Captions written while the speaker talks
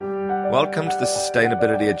Welcome to the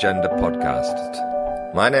Sustainability Agenda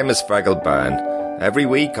podcast. My name is Fergal Byrne. Every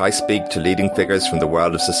week I speak to leading figures from the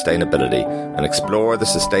world of sustainability and explore the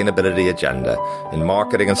sustainability agenda in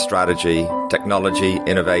marketing and strategy, technology,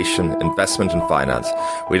 innovation, investment and finance.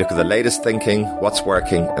 We look at the latest thinking, what's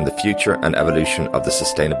working, and the future and evolution of the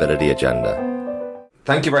sustainability agenda.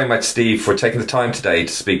 Thank you very much, Steve, for taking the time today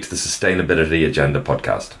to speak to the Sustainability Agenda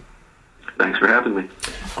podcast. Thanks for having me.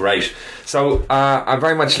 Great. So I'm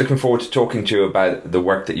very much looking forward to talking to you about the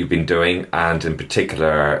work that you've been doing, and in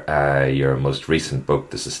particular your most recent book,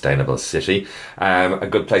 The Sustainable City. A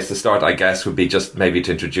good place to start, I guess, would be just maybe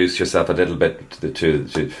to introduce yourself a little bit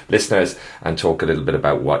to listeners and talk a little bit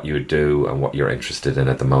about what you do and what you're interested in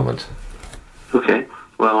at the moment. Okay.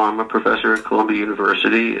 Well, I'm a professor at Columbia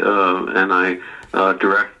University, and I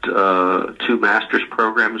direct two master's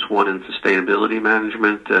programs, one in sustainability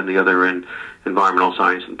management and the other in environmental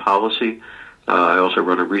science and policy. I also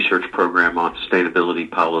run a research program on sustainability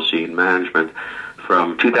policy and management.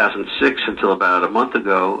 From 2006 until about a month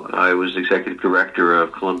ago, I was executive director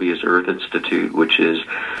of Columbia's Earth Institute, which is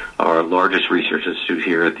our largest research institute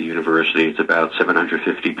here at the university. It's about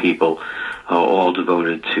 750 people, all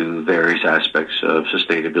devoted to various aspects of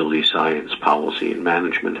sustainability, science, policy, and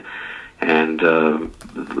management. And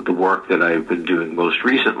the work that I've been doing most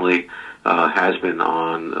recently has been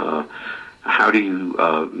on how do you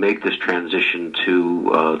make this transition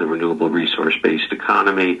to the renewable resource-based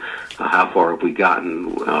economy? How far have we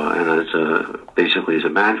gotten? And basically as a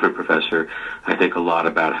management professor, I think a lot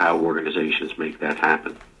about how organizations make that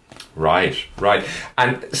happen. Right.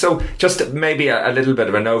 And so just maybe a little bit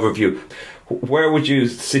of an overview. Where would you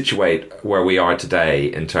situate where we are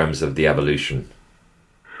today in terms of the evolution?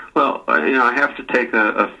 Well, I have to take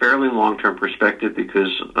a fairly long-term perspective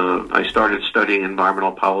because I started studying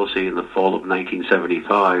environmental policy in the fall of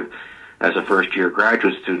 1975 as a first-year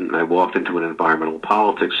graduate student. I walked into an environmental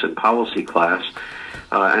politics and policy class,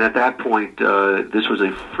 and at that point, this was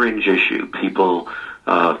a fringe issue. People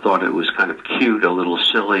thought it was kind of cute, a little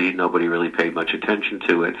silly. Nobody really paid much attention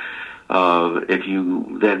to it. If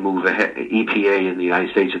you then move ahead, EPA in the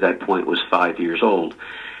United States at that point was 5 years old.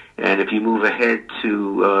 And if you move ahead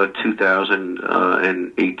to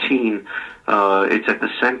 2018, it's at the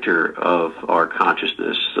center of our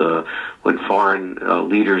consciousness. When foreign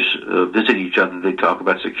leaders visit each other, they talk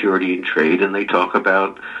about security and trade, and they talk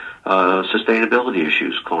about sustainability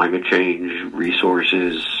issues, climate change,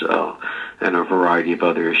 resources, and a variety of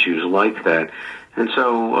other issues like that. And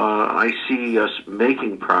so I see us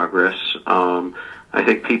making progress. I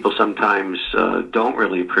think people sometimes don't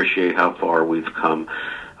really appreciate how far we've come.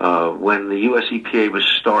 When the U.S. EPA was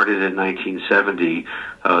started in 1970,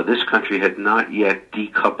 this country had not yet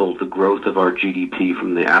decoupled the growth of our GDP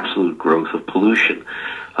from the absolute growth of pollution.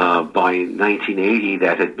 By 1980,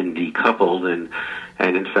 that had been decoupled,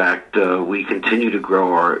 and in fact, we continue to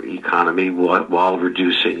grow our economy while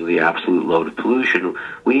reducing the absolute load of pollution.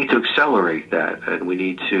 We need to accelerate that, and we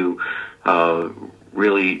need to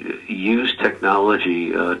really use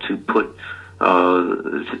technology to put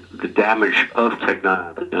the damage of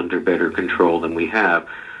technology under better control than we have.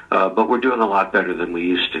 But we're doing a lot better than we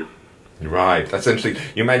used to. Right, that's interesting.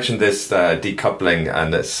 You mentioned this decoupling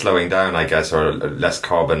and slowing down, I guess, or less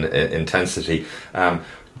carbon intensity.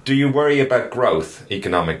 Do you worry about growth,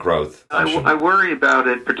 economic growth? I worry about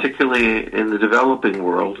it, particularly in the developing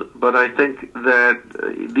world, but I think that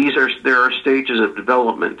there are stages of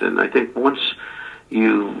development, and I think once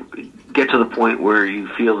you get to the point where you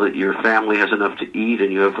feel that your family has enough to eat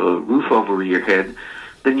and you have a roof over your head,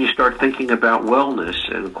 then you start thinking about wellness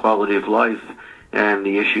and quality of life and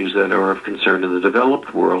the issues that are of concern in the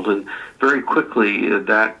developed world. And very quickly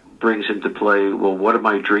that brings into play, well, what am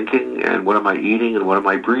I drinking and what am I eating and what am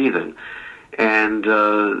I breathing? And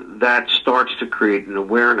that starts to create an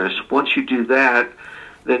awareness. Once you do that,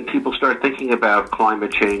 then people start thinking about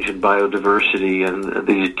climate change and biodiversity and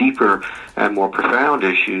these deeper and more profound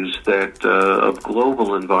issues that of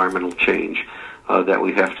global environmental change that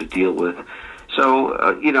we have to deal with. So,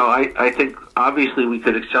 I think obviously we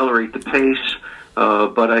could accelerate the pace,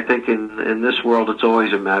 but I think in this world it's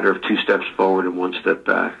always a matter of 2 steps forward and 1 step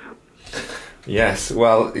back. Yes,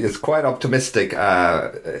 well, it's quite optimistic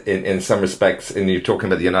in some respects. And you're talking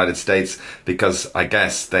about the United States because I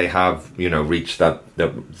guess they have, reached that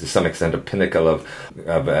to some extent a pinnacle of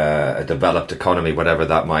a developed economy, whatever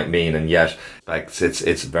that might mean. And yet,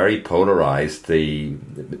 it's very polarized, the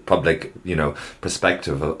public,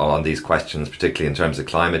 perspective on these questions, particularly in terms of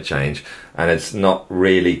climate change. And it's not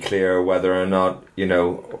really clear whether or not,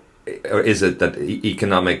 or is it that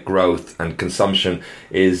economic growth and consumption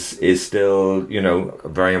is still, a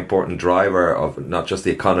very important driver of not just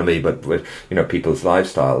the economy, but with, people's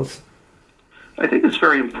lifestyles? I think it's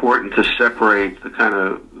very important to separate the kind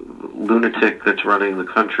of lunatic that's running the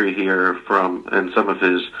country here and some of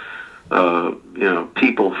his,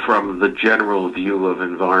 people from the general view of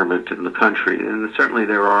environment in the country. And certainly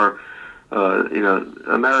there are,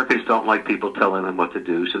 Americans don't like people telling them what to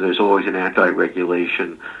do, so there's always an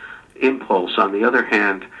anti-regulation impulse. On the other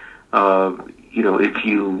hand, if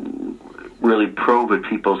you really probe at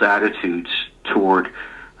people's attitudes toward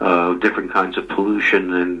different kinds of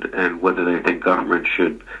pollution and whether they think government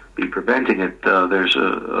should be preventing it, there's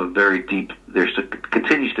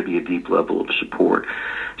continues to be a deep level of support.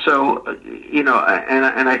 So, and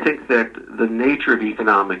I think that the nature of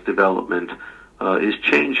economic development is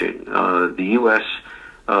changing. The U.S.,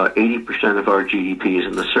 80% of our GDP is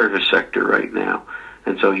in the service sector right now.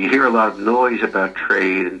 And so you hear a lot of noise about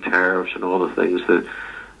trade and tariffs and all the things that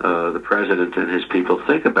the president and his people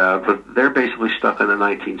think about, but they're basically stuck in the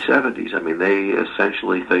 1970s. I mean, they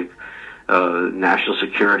essentially think national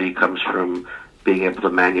security comes from being able to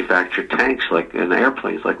manufacture tanks and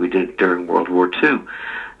airplanes like we did during World War II.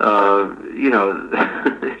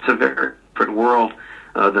 It's a very different world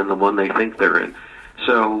than the one they think they're in.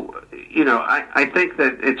 So, I think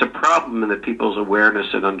that it's a problem that people's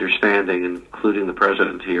awareness and understanding, including the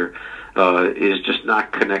president here, is just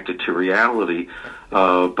not connected to reality.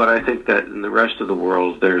 But I think that in the rest of the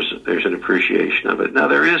world, there's an appreciation of it. Now,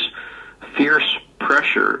 there is fierce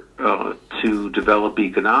pressure to develop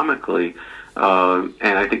economically,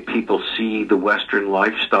 and I think people see the Western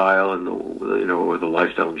lifestyle and or the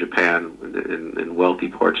lifestyle in Japan in wealthy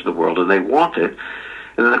parts of the world, and they want it.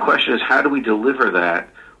 And then the question is, how do we deliver that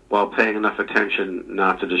while paying enough attention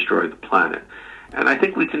not to destroy the planet? And I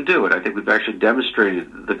think we can do it. I think we've actually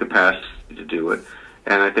demonstrated the capacity to do it,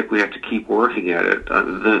 and I think we have to keep working at it.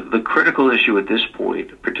 The critical issue at this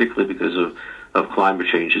point, particularly because of climate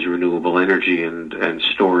change, is renewable energy and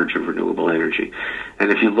storage of renewable energy.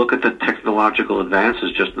 And if you look at the technological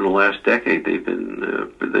advances just in the last decade, they've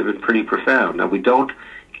been pretty profound. Now, we don't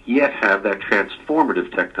yet have that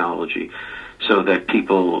transformative technology so that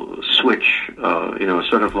people switch,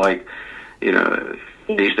 sort of like, I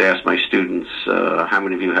used to ask my students, how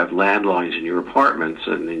many of you have landlines in your apartments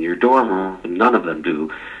and in your dorm room? And none of them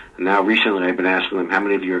do. And now recently I've been asking them, how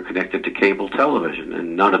many of you are connected to cable television?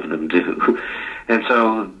 And none of them do. And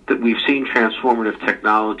so we've seen transformative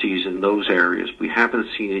technologies in those areas. We haven't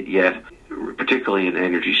seen it yet, particularly in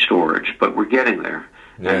energy storage, but we're getting there.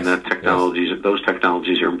 Yes, and those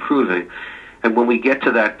technologies are improving. And when we get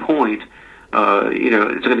to that point,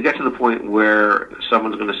 it's going to get to the point where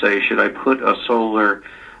someone's going to say, should I put a solar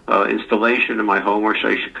installation in my home, or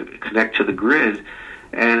should I connect to the grid?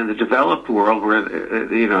 And in the developed world, where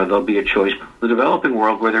there'll be a choice. The developing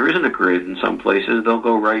world, where there isn't a grid in some places, they'll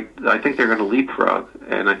go right. I think they're going to leapfrog,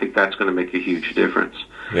 and I think that's going to make a huge difference.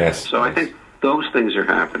 Yes. So I think those things are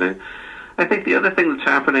happening. I think the other thing that's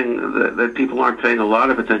happening that people aren't paying a lot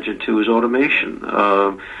of attention to is automation.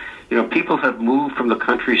 People have moved from the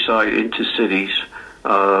countryside into cities,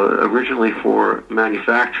 originally for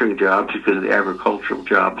manufacturing jobs because the agricultural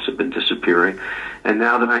jobs have been disappearing, and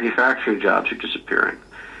now the manufacturing jobs are disappearing.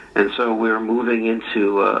 And so we're moving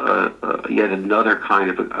into yet another kind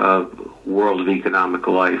of world of economic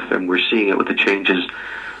life, and we're seeing it with the changes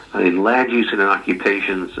in land use and in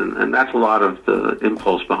occupations, and that's a lot of the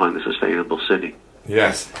impulse behind the sustainable city.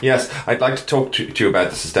 Yes. I'd like to talk to you about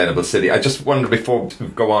the sustainable city. I just wonder, before we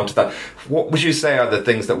go on to that, what would you say are the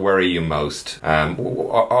things that worry you most?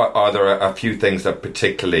 Are there a few things that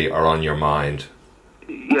particularly are on your mind?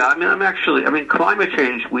 Yeah, climate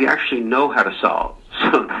change, we actually know how to solve.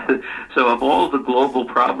 So of all the global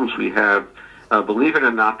problems we have, believe it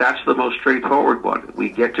or not, that's the most straightforward one. We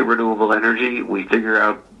get to renewable energy, we figure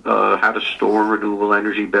out how to store renewable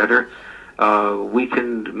energy better. We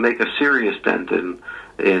can make a serious dent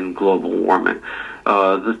in global warming.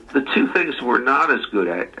 The two things we're not as good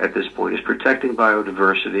at this point is protecting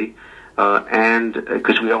biodiversity, and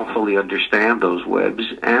because we don't fully understand those webs,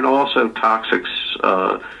 and also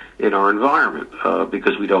toxics in our environment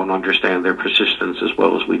because we don't understand their persistence as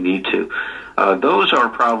well as we need to. Those are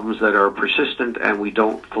problems that are persistent and we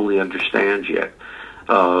don't fully understand yet.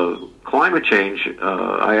 Climate change,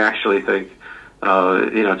 I actually think,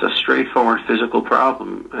 it's a straightforward physical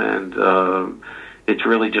problem, and it's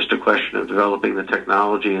really just a question of developing the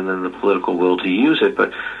technology and then the political will to use it.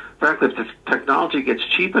 But frankly, if the technology gets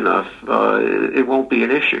cheap enough, it won't be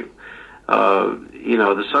an issue.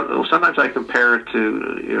 Sometimes I compare it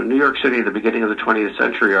to New York City at the beginning of the 20th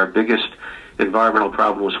century. Our biggest environmental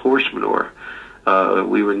problem was horse manure.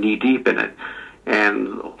 We were knee deep in it,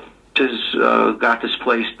 and got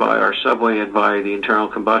displaced by our subway and by the internal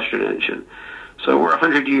combustion engine. So we're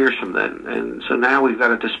 100 years from then, and so now we've got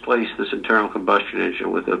to displace this internal combustion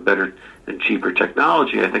engine with a better and cheaper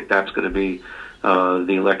technology. I think that's going to be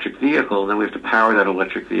the electric vehicle, and then we have to power that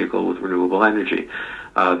electric vehicle with renewable energy.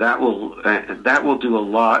 That will do a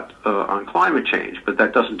lot on climate change, but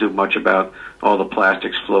that doesn't do much about all the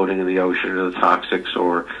plastics floating in the ocean or the toxics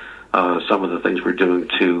or some of the things we're doing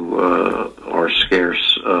to our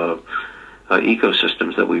scarce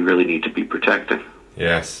ecosystems that we really need to be protecting.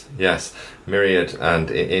 Yes, myriad and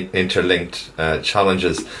interlinked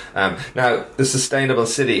challenges. Now, the sustainable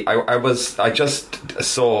city. I just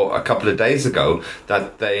saw a couple of days ago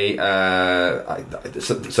that they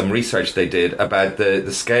some research they did about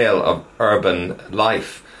the scale of urban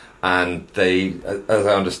life, and they, as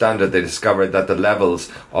I understand it, they discovered that the levels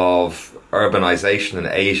of urbanization in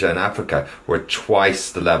Asia and Africa were twice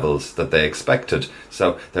the levels that they expected.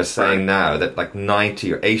 So they're saying now that like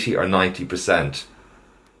 90 or 80 or 90%.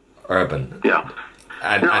 Urban. Yeah.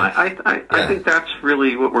 I think that's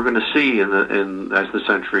really what we're going to see as the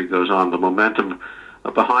century goes on. The momentum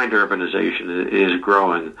behind urbanization is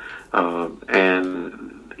growing,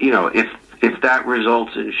 and if that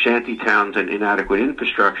results in shanty towns and inadequate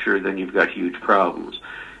infrastructure, then you've got huge problems.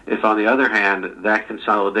 If, on the other hand, that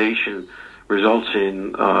consolidation results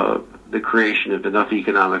in the creation of enough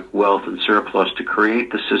economic wealth and surplus to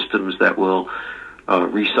create the systems that will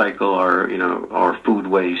recycle our food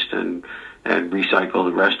waste and recycle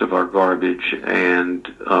the rest of our garbage and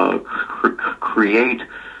create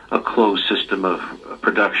a closed system of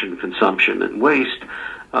production, consumption, and waste,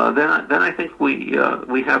 then I think we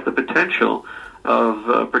have the potential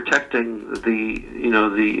of protecting the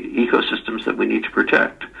ecosystems that we need to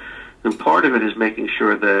protect. And part of it is making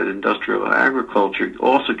sure that industrial agriculture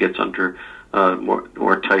also gets under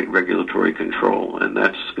more tight regulatory control, and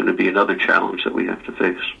that's going to be another challenge that we have to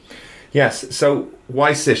face. Yes. So,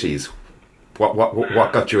 why cities?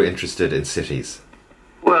 What got you interested in cities?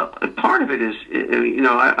 Well, part of it is,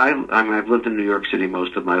 I've lived in New York City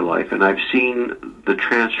most of my life, and I've seen the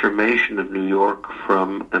transformation of New York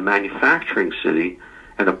from a manufacturing city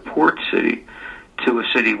and a port city to a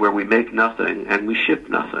city where we make nothing and we ship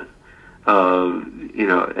nothing.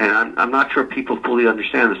 And I'm not sure people fully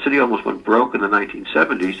understand. The city almost went broke in the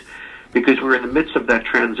 1970s because we're in the midst of that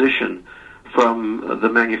transition from the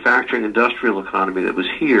manufacturing industrial economy that was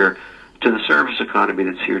here to the service economy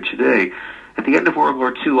that's here today. At the end of World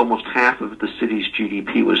War II, almost half of the city's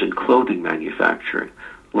GDP was in clothing manufacturing.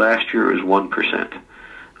 Last year it was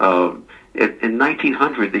 1%. In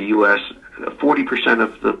 1900, the U.S., 40%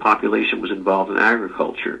 of the population was involved in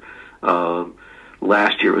agriculture.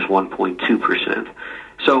 Last year it was 1.2%.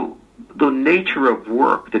 So the nature of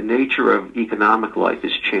work, the nature of economic life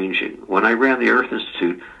is changing. When I ran the Earth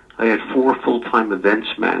Institute, I had 4 full-time events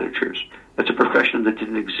managers. That's a profession that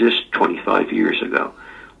didn't exist 25 years ago.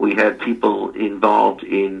 We had people involved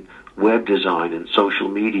in web design and social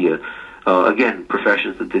media, again,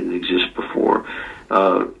 professions that didn't exist before.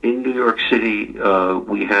 In New York City,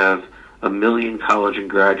 we have 1 million college and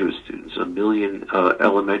graduate students, 1 million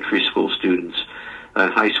elementary school students,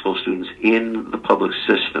 and high school students in the public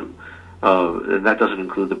system. And that doesn't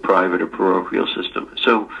include the private or parochial system.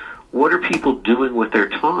 So what are people doing with their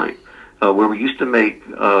time? Where we used to make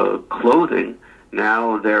clothing,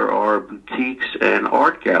 now there are boutiques and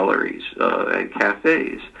art galleries and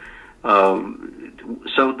cafes.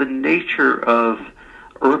 So the nature of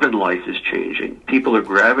urban life is changing. People are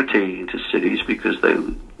gravitating to cities because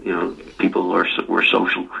we're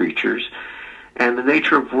social creatures, and the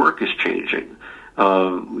nature of work is changing.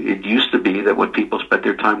 It used to be that what people spent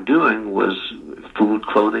their time doing was food,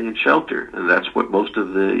 clothing, and shelter, and that's what most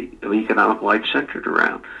of the economic life centered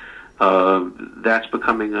around. That's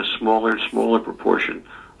becoming a smaller and smaller proportion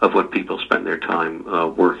of what people spend their time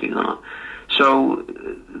working on. So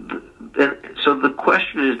the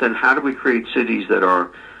question is then, how do we create cities that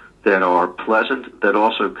are pleasant, that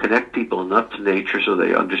also connect people enough to nature so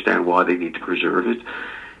they understand why they need to preserve it,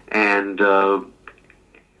 and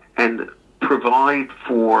provide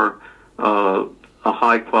for a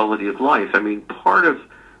high quality of life? I mean, part of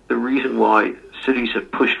the reason why cities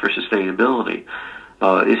have pushed for sustainability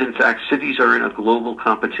is, in fact, cities are in a global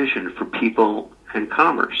competition for people and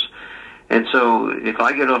commerce. And so if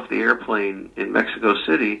I get off the airplane in Mexico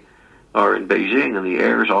City or in Beijing and the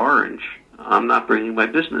air is orange, I'm not bringing my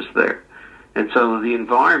business there. And so the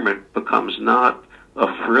environment becomes not a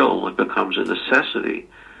frill, it becomes a necessity.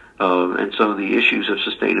 And so the issues of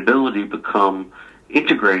sustainability become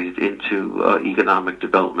integrated into economic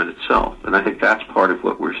development itself. And I think that's part of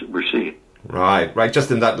what we're seeing. Right. Just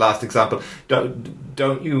in that last example,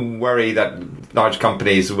 don't you worry that large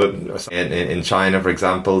companies in China, for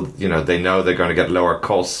example, they know they're going to get lower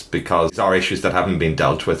costs because these are issues that haven't been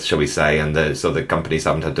dealt with, shall we say, and so the companies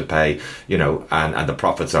haven't had to pay, and the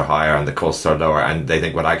profits are higher and the costs are lower, and they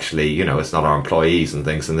think, well, actually, it's not our employees and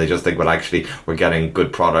things, and they just think, well, actually, we're getting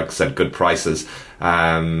good products at good prices.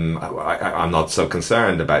 I'm not so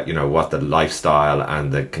concerned about, what the lifestyle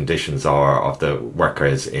and the conditions are of the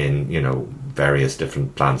workers in, various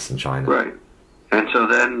different plants in China. Right. And so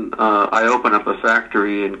then I open up a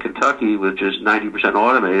factory in Kentucky, which is 90%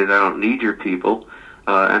 automated. I don't need your people.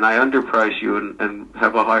 And I underprice you and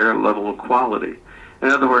have a higher level of quality. In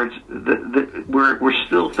other words, we're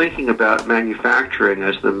still thinking about manufacturing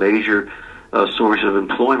as the major source of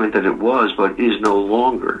employment that it was, but is no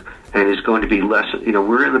longer, and is going to be less.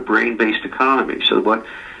 We're in the brain-based economy. So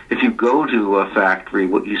if you go to a factory,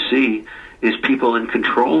 what you see is people in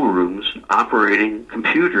control rooms operating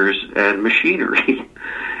computers and machinery.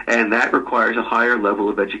 And that requires a higher level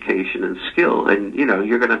of education and skill. And,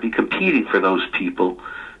 you're going to be competing for those people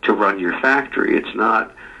to run your factory. It's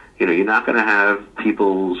not, you're not going to have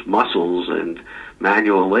people's muscles and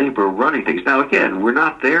manual labor running things. Now, again, we're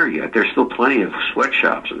not there yet. There's still plenty of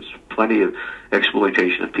sweatshops and plenty of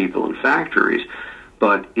exploitation of people in factories.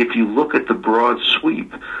 But if you look at the broad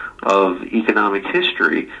sweep of economic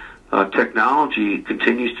history, technology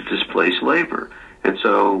continues to displace labor. And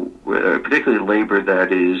so, particularly labor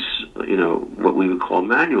that is, what we would call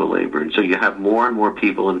manual labor. And so you have more and more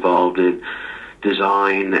people involved in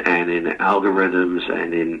design and in algorithms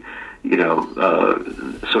and in,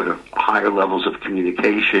 sort of higher levels of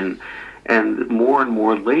communication. And more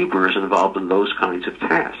labor is involved in those kinds of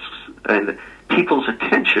tasks. And people's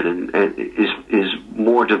attention is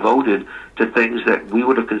more devoted to things that we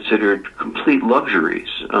would have considered complete luxuries.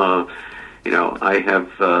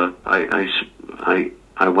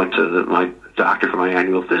 I went to my doctor for my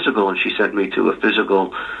annual physical, and she sent me to a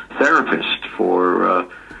physical therapist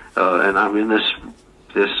and I'm in this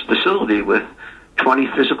facility with 20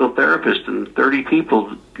 physical therapists and 30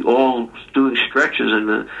 people all doing stretches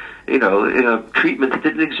in a treatment that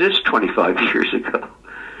didn't exist 25 years ago.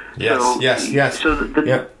 Yes. So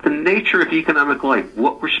the nature of economic life,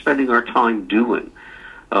 what we're spending our time doing,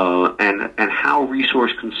 and how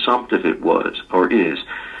resource consumptive it was or is.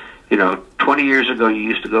 20 years ago, you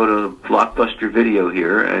used to go to Blockbuster Video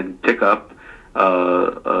here and pick up,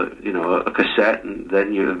 a cassette, and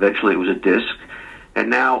then eventually it was a disc. And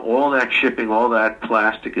now all that shipping, all that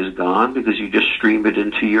plastic is gone because you just stream it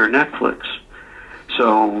into your Netflix.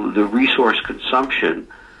 So the resource consumption,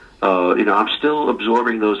 I'm still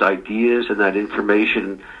absorbing those ideas and that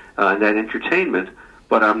information and that entertainment,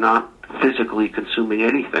 but I'm not physically consuming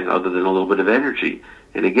anything other than a little bit of energy.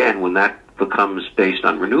 And again, when that becomes based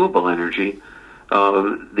on renewable energy,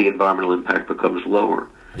 the environmental impact becomes lower.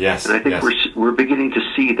 Yes, and I think we're beginning to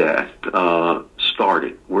see that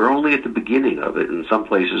starting. We're only at the beginning of it. In some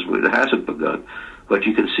places it hasn't begun, but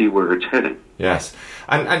you can see where it's heading. Yes.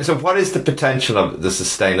 And so what is the potential of the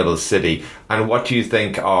sustainable city, and what do you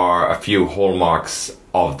think are a few hallmarks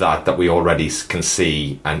of that we already can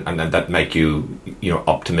see and that make you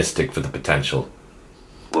optimistic for the potential?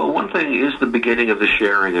 Well, one thing is the beginning of the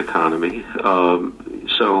sharing economy.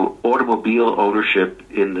 So automobile ownership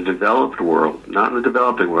in the developed world, not in the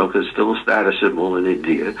developing world, because it's still a status symbol in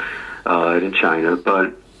India and in China,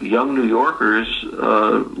 but young New Yorkers,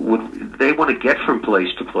 they want to get from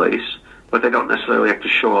place to place, but they don't necessarily have to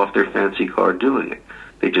show off their fancy car doing it.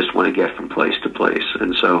 They just want to get from place to place.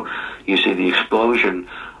 And so you see the explosion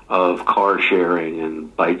of car sharing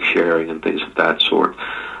and bike sharing and things of that sort.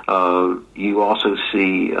 You also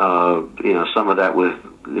see, some of that with,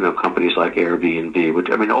 companies like Airbnb, which,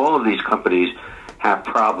 all of these companies have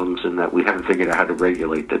problems in that we haven't figured out how to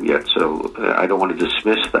regulate them yet. So I don't want to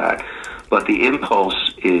dismiss that. But the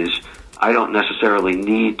impulse is, I don't necessarily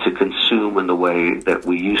need to consume in the way that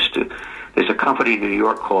we used to. There's a company in New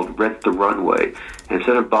York called Rent the Runway.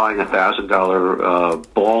 Instead of buying a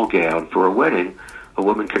 $1,000 ball gown for a wedding, a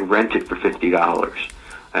woman can rent it for $50.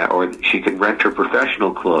 Or she can rent her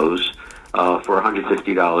professional clothes for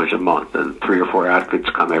 $150 a month, and 3 or 4 outfits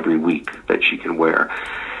come every week that she can wear.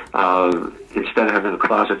 Instead of having a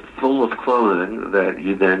closet full of clothing that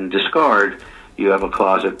you then discard, you have a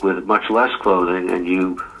closet with much less clothing, and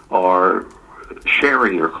you are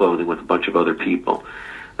sharing your clothing with a bunch of other people.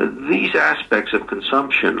 These aspects of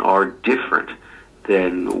consumption are different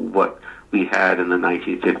than what we had in the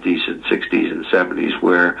 1950s and 60s and 70s,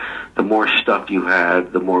 where the more stuff you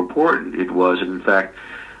had, the more important it was. And in fact,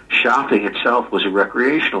 shopping itself was a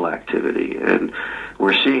recreational activity, and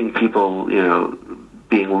we're seeing people,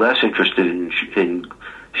 being less interested in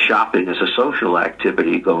shopping as a social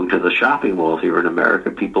activity, going to the shopping mall here in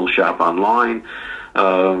America. People shop online,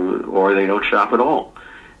 or they don't shop at all.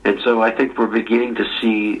 And so I think we're beginning to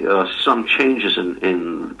see some changes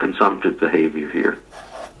in consumptive behavior here.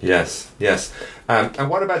 Yes. And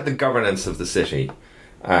what about the governance of the city?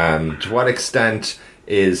 To what extent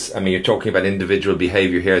you're talking about individual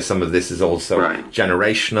behavior here. Some of this is also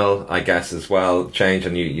generational, I guess, as well, change.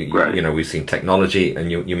 And we've seen technology,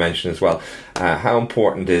 and you mentioned as well. How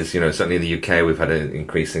important is, certainly in the UK, we've had an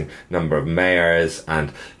increasing number of mayors,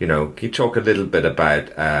 and, can you talk a little bit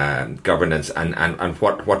about governance and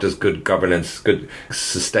what does good governance, good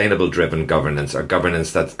sustainable driven governance, or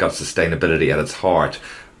governance that's got sustainability at its heart,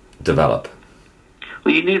 develop?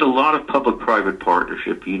 Well, you need a lot of public-private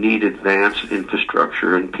partnership. You need advanced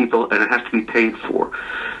infrastructure, and it has to be paid for.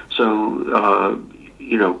 So,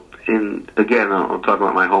 again, I'll talk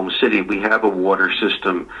about my home city. We have a water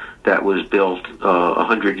system that was built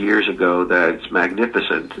 100 years ago that's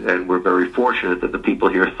magnificent, and we're very fortunate that the people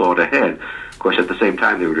here thought ahead. Of course, at the same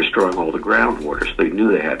time, they were destroying all the groundwater, so they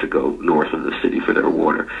knew they had to go north of the city for their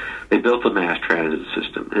water. They built the mass transit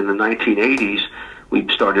system. In the 1980s, we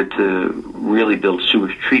started to really build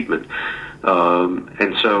sewage treatment.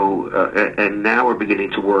 And now we're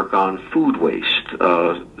beginning to work on food waste. The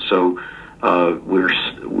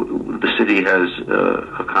city has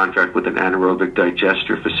a contract with an anaerobic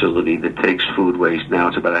digester facility that takes food waste. Now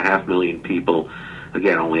it's about 500,000 people,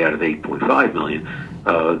 again, only out of 8.5 million,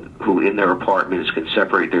 who in their apartments can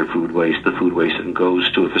separate their food waste. The food waste then goes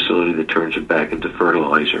to a facility that turns it back into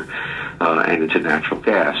fertilizer and into natural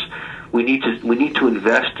gas. We need to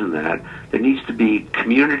invest in that. There needs to be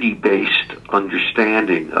community-based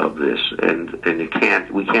understanding of this, and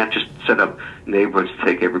we can't just set up neighborhoods to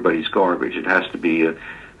take everybody's garbage. It has to be a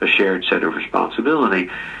shared set of responsibility,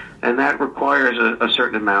 and that requires a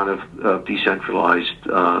certain amount of decentralized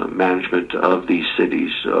management of these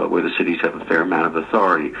cities, where the cities have a fair amount of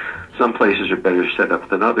authority. Some places are better set up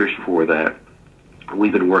than others for that.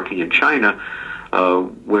 We've been working in China,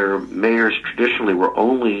 where mayors traditionally were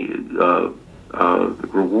only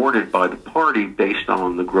rewarded by the party based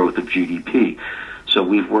on the growth of GDP. So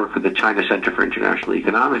we've worked with the China Center for International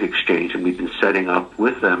Economic Exchange, and we've been setting up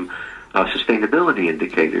with them sustainability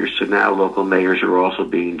indicators. So now local mayors are also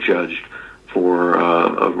being judged for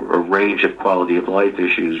a range of quality of life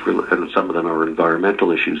issues, and some of them are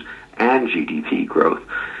environmental issues, and GDP growth.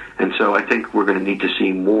 And so I think we're going to need to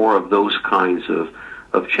see more of those kinds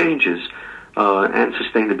of changes. And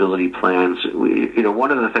sustainability plans.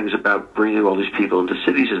 One of the things about bringing all these people into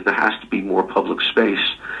cities is there has to be more public space,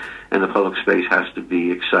 and the public space has to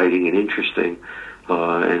be exciting and interesting,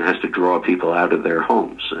 and has to draw people out of their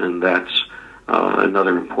homes, and that's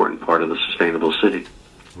another important part of the sustainable city.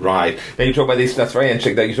 Right. Now you talk about these. That's very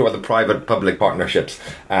interesting. That you talk about the private-public partnerships.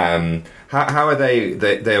 How are they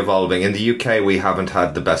evolving? In the UK, we haven't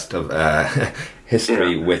had the best of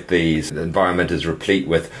history with these. The environment is replete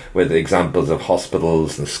with examples of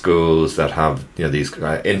hospitals and schools that have these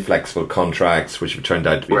inflexible contracts, which have turned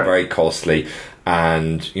out to be very costly,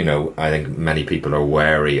 and I think many people are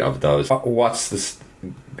wary of those. What's this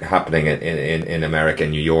happening in America,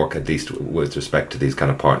 in New York, at least with respect to these kind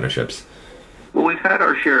of partnerships? Well, we've had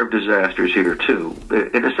our share of disasters here too,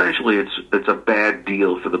 and essentially it's a bad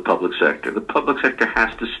deal for the public sector. The public sector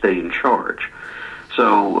has to stay in charge.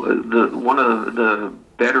 So one of the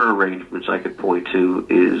better arrangements I could point to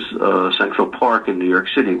is Central Park in New York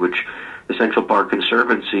City, which the Central Park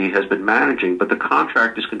Conservancy has been managing, but the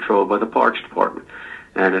contract is controlled by the Parks Department.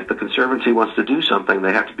 And if the Conservancy wants to do something,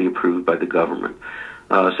 they have to be approved by the government.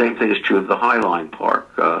 Same thing is true of the High Line Park,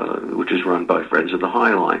 which is run by Friends of the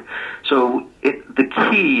High Line. So the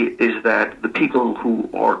key is that the people who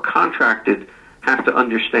are contracted have to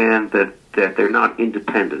understand that they're not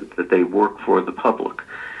independent, that they work for the public.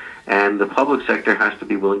 And the public sector has to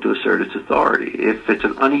be willing to assert its authority. If it's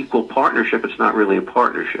an unequal partnership, it's not really a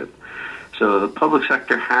partnership. So the public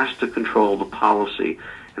sector has to control the policy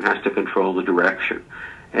and has to control the direction.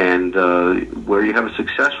 And where you have a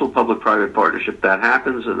successful public-private partnership, that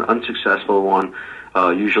happens. An unsuccessful one,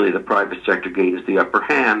 usually the private sector gains the upper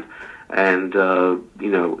hand, and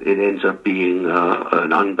it ends up being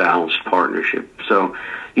an unbalanced partnership. So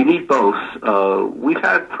you need both. We've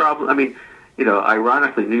had problems.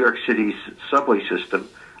 Ironically, New York City's subway system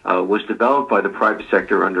was developed by the private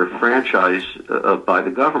sector under franchise by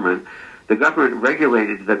the government. The government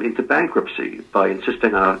regulated them into bankruptcy by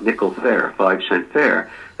insisting on a nickel fare, 5-cent fare.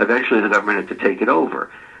 Eventually, the government had to take it over.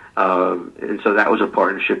 And so that was a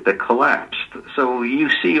partnership that collapsed. So you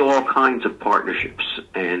see all kinds of partnerships,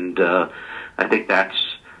 and I think that's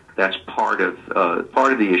part of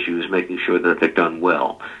the issue is making sure that they're done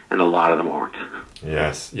well, and a lot of them aren't.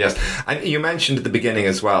 Yes. And you mentioned at the beginning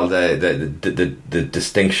as well the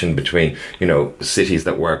distinction between, cities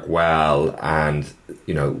that work well and,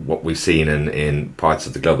 what we've seen in parts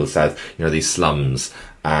of the global south, these slums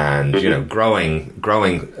and, growing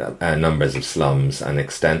numbers of slums and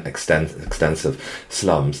extensive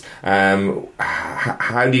slums.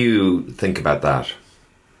 How do you think about that?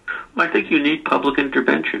 I think you need public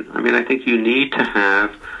intervention. I mean, I think you need to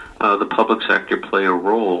have the public sector play a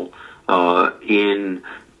role in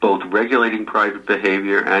both regulating private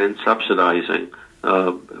behavior and in subsidizing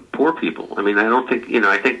poor people. I mean, I don't think,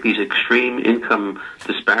 I think these extreme income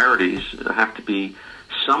disparities have to be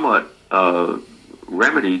somewhat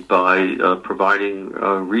remedied by providing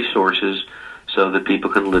resources so that people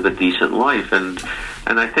can live a decent life. And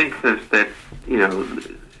I think that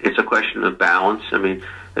it's a question of balance. I mean,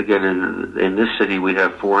 again, in this city, we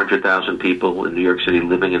have 400,000 people in New York City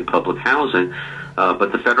living in public housing,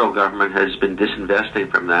 but the federal government has been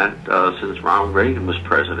disinvesting from that since Ronald Reagan was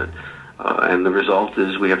president. And the result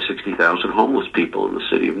is we have 60,000 homeless people in the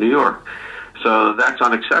city of New York. So that's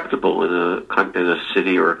unacceptable in a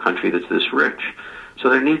city or a country that's this rich. So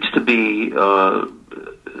there needs to be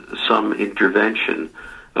some intervention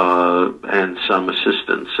and some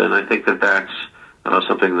assistance, and I think that's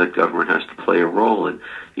something that government has to play a role in.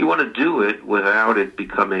 You want to do it without it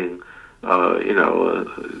becoming, we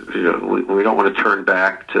don't want to turn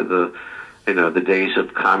back to the days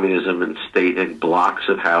of communism and state and blocks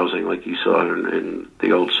of housing like you saw in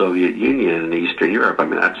the old Soviet Union and Eastern Europe. I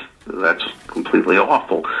mean, that's completely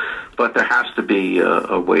awful. But there has to be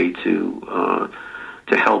a way to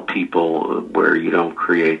help people where you don't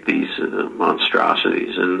create these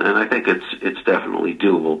monstrosities, and I think it's definitely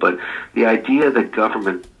doable. But the idea that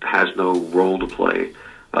government has no role to play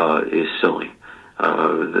is silly.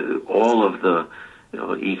 All of the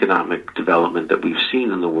economic development that we've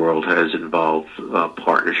seen in the world has involved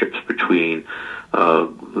partnerships between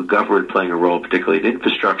the government playing a role, particularly in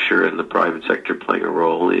infrastructure, and the private sector playing a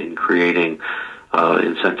role in creating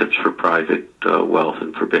incentives for private wealth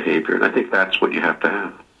and for behavior. And I think that's what you have to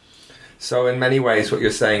have. So in many ways, what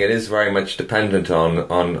you're saying, it is very much dependent on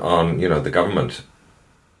the government.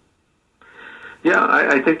 Yeah,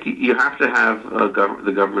 I think you have to have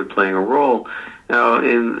the government playing a role. Now,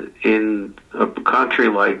 in a country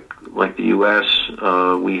like the U.S.,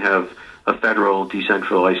 we have a federal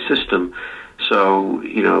decentralized system. So,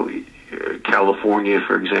 California,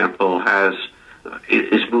 for example,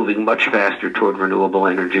 is moving much faster toward renewable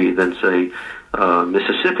energy than, say,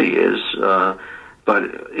 Mississippi is. But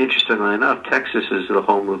interestingly enough, Texas is the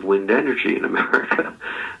home of wind energy in America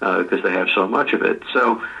because they have so much of it.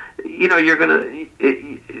 So, you're going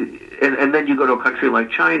to, and then you go to a country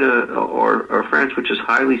like China or France, which is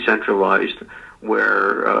highly centralized,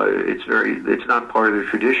 where it's not part of their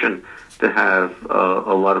tradition to have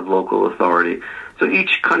a lot of local authority. So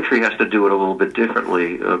each country has to do it a little bit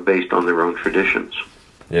differently based on their own traditions.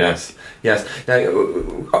 Yes. Now,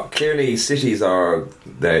 clearly, cities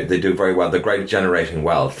they do very well. They're great at generating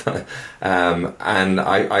wealth, and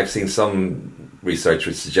I've seen some research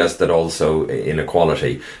which suggests that also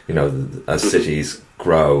inequality. As cities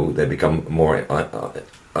grow, they become more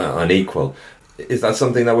unequal. Is that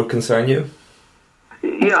something that would concern you?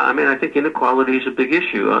 Yeah, I mean, I think inequality is a big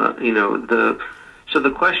issue. So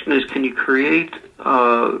the question is, can you create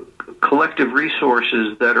collective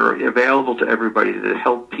resources that are available to everybody that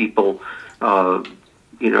help people, move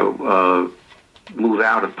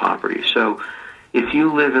out of poverty? So if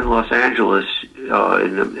you live in Los Angeles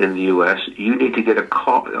in the U.S., you need to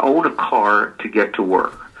own a car to get to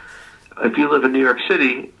work. If you live in New York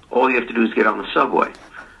City, all you have to do is get on the subway.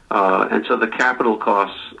 And so the capital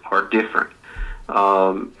costs are different.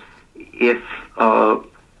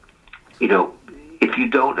 If you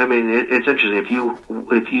don't, I mean, it's interesting. If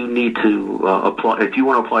you need to apply, if you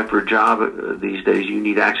want to apply for a job these days, you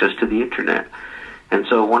need access to the internet. And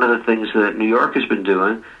so one of the things that New York has been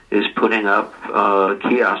doing is putting up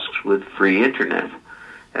kiosks with free internet.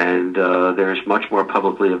 And there's much more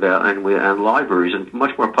publicly available, and libraries, and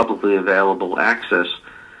much more publicly available access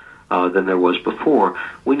than there was before.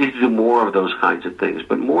 We need to do more of those kinds of things.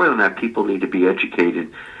 But more than that, people need to be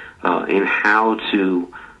educated in how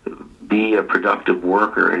to be a productive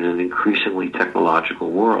worker in an increasingly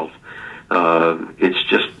technological world. It's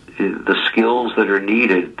just the skills that are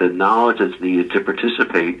needed, the knowledge that's needed to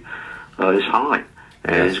participate is high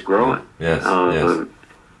and is growing. Yes.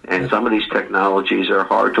 And some of these technologies are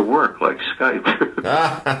hard to work, like Skype.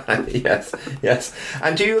 Yes.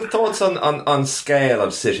 And do you have thoughts on scale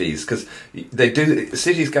of cities? Because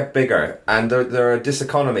cities get bigger, and there are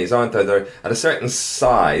diseconomies, aren't there? They're at a certain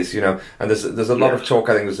size, and there's a lot of talk.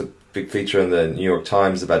 I think there's a big feature in the New York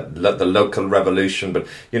Times about the local revolution, but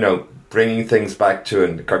bringing things back to,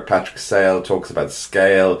 and Kirkpatrick Sale talks about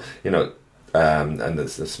scale, and the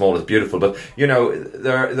small is beautiful, but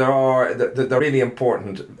there are really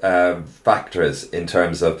important factors in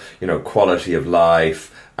terms of quality of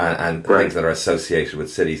life and right. things that are associated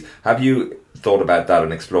with cities. Have you thought about that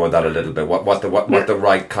and explored that a little bit? What the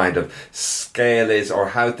right kind of scale is, or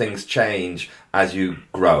how things change as you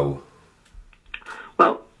grow?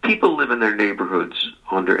 Well, people live in their neighborhoods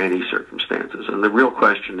under any circumstances, and the real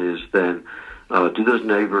question is then, do those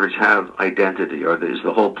neighborhoods have identity, or is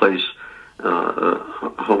the whole place a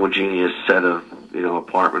homogeneous set of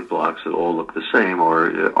apartment blocks that all look the same,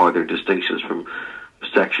 or are there distinctions from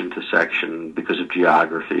section to section because of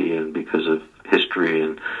geography and because of history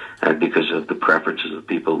and because of the preferences of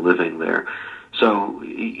people living there? So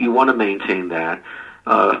you want to maintain that.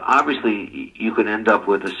 Obviously, you can end up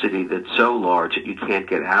with a city that's so large that you can't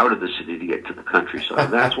get out of the city to get to the countryside.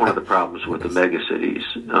 That's one of the problems with the megacities.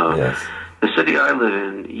 Yes. The city I live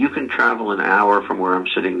in, you can travel an hour from where I'm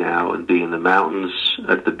sitting now and be in the mountains,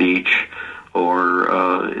 at the beach, or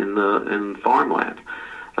in farmland.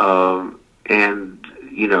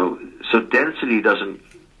 So density doesn't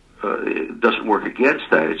work against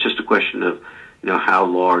that. It's just a question of how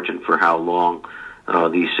large and for how long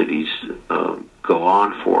these cities go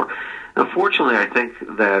on for. Unfortunately, I think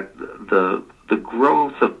that the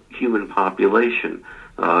growth of human population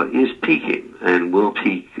is peaking and will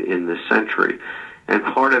peak in this century. And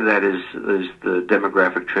part of that is the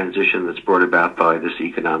demographic transition that's brought about by this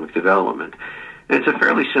economic development. And it's a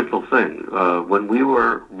fairly simple thing. When we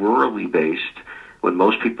were rurally based, when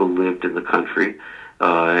most people lived in the country,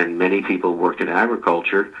 and many people worked in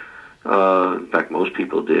agriculture, in fact, most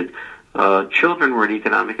people did, children were an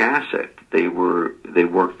economic asset. They worked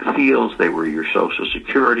the fields, they were your social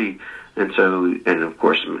security, and of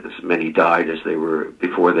course, many died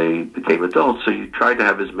before they became adults, so you tried to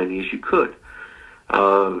have as many as you could.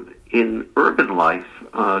 In urban life,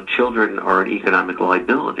 children are an economic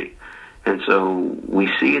liability. And so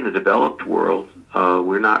we see in the developed world,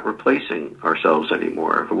 we're not replacing ourselves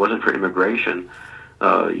anymore. If it wasn't for immigration,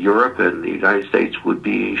 Europe and the United States would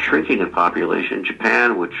be shrinking in population.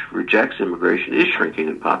 Japan, which rejects immigration, is shrinking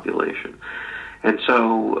in population. And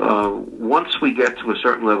so once we get to a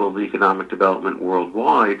certain level of economic development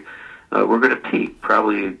worldwide, we're going to peak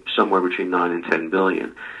probably somewhere between 9 and 10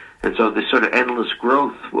 billion. And so this sort of endless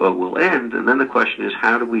growth will end. And then the question is,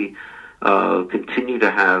 how do we continue to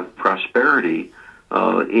have prosperity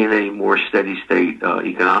in a more steady state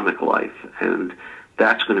economic life? And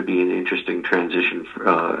that's going to be an interesting transition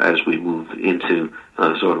as we move into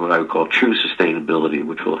sort of what I would call true sustainability,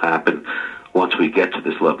 which will happen once we get to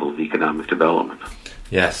this level of economic development.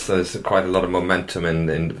 Yes, there's quite a lot of momentum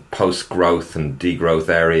in post-growth and degrowth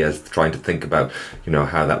areas, trying to think about,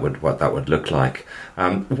 what that would look like.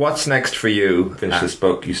 What's next for you? Finish this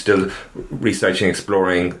book. You still researching,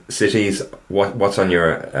 exploring cities. What's on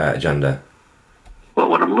your agenda? Well,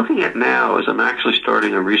 what I'm looking at now is I'm actually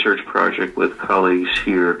starting a research project with colleagues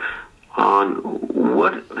here on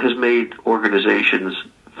what has made organizations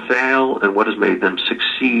fail and what has made them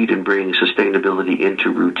succeed in bringing sustainability into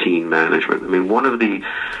routine management. I mean, one of the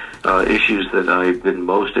issues that I've been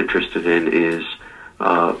most interested in is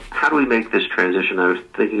how do we make this transition? I was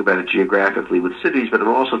thinking about it geographically with cities, but I'm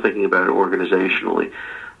also thinking about it organizationally.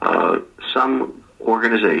 Some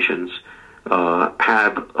organizations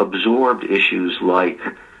have absorbed issues like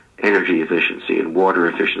energy efficiency and water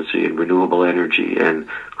efficiency and renewable energy and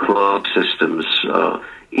cloud systems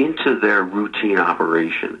into their routine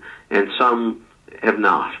operation, and some have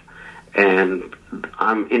not. And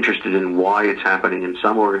I'm interested in why it's happening in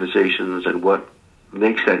some organizations and what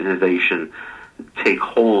makes that innovation take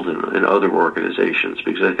hold in other organizations,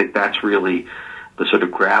 because I think that's really the sort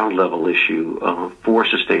of ground level issue for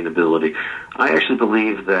sustainability. I actually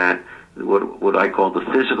believe that what I call the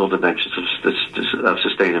physical dimensions of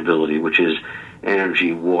sustainability, which is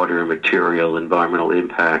energy, water, material, environmental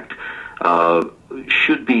impact,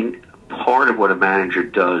 should be part of what a manager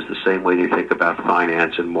does, the same way they think about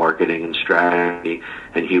finance and marketing and strategy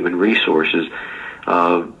and human resources.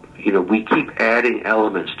 We keep adding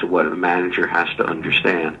elements to what a manager has to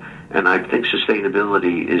understand, and I think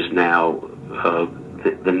sustainability is now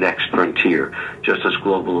the next frontier, just as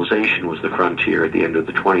globalization was the frontier at the end of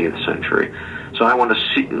the 20th century. So I want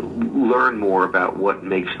to learn more about what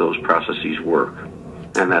makes those processes work.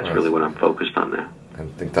 And that's really what I'm focused on now. I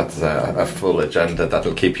think that's a full agenda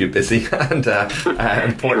that'll keep you busy and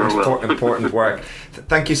important work.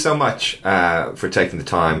 Thank you so much for taking the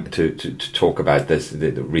time to talk about this,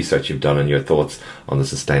 the research you've done and your thoughts on the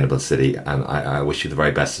sustainable city. And I wish you the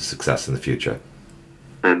very best of success in the future.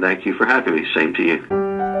 And thank you for having me. Same to you.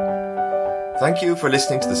 Thank you for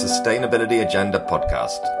listening to the Sustainability Agenda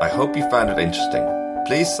podcast. I hope you found it interesting.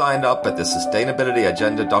 Please sign up at the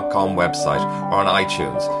sustainabilityagenda.com website or on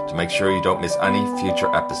iTunes to make sure you don't miss any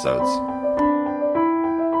future episodes.